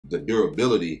the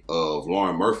durability of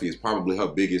Lauren Murphy is probably her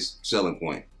biggest selling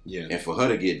point. Yeah. And for her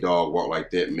to get dog walked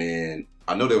like that, man,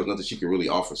 I know there was nothing she could really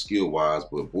offer skill-wise,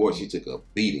 but boy, she took a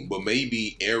beating. But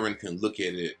maybe Erin can look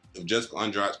at it. If Jessica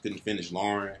Andrade couldn't finish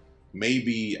Lauren,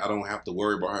 maybe I don't have to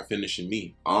worry about her finishing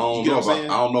me. I don't know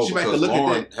She might have because to look at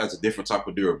Lauren that. has a different type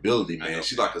of durability, man.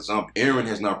 She's like a zombie. Erin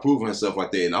has not proven herself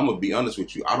like that, and I'm gonna be honest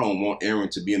with you. I don't want Erin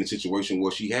to be in a situation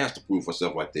where she has to prove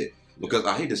herself like that. Because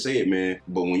I hate to say it, man,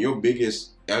 but when your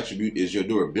biggest attribute is your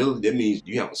durability, that means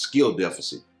you have a skill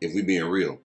deficit, if we're being real.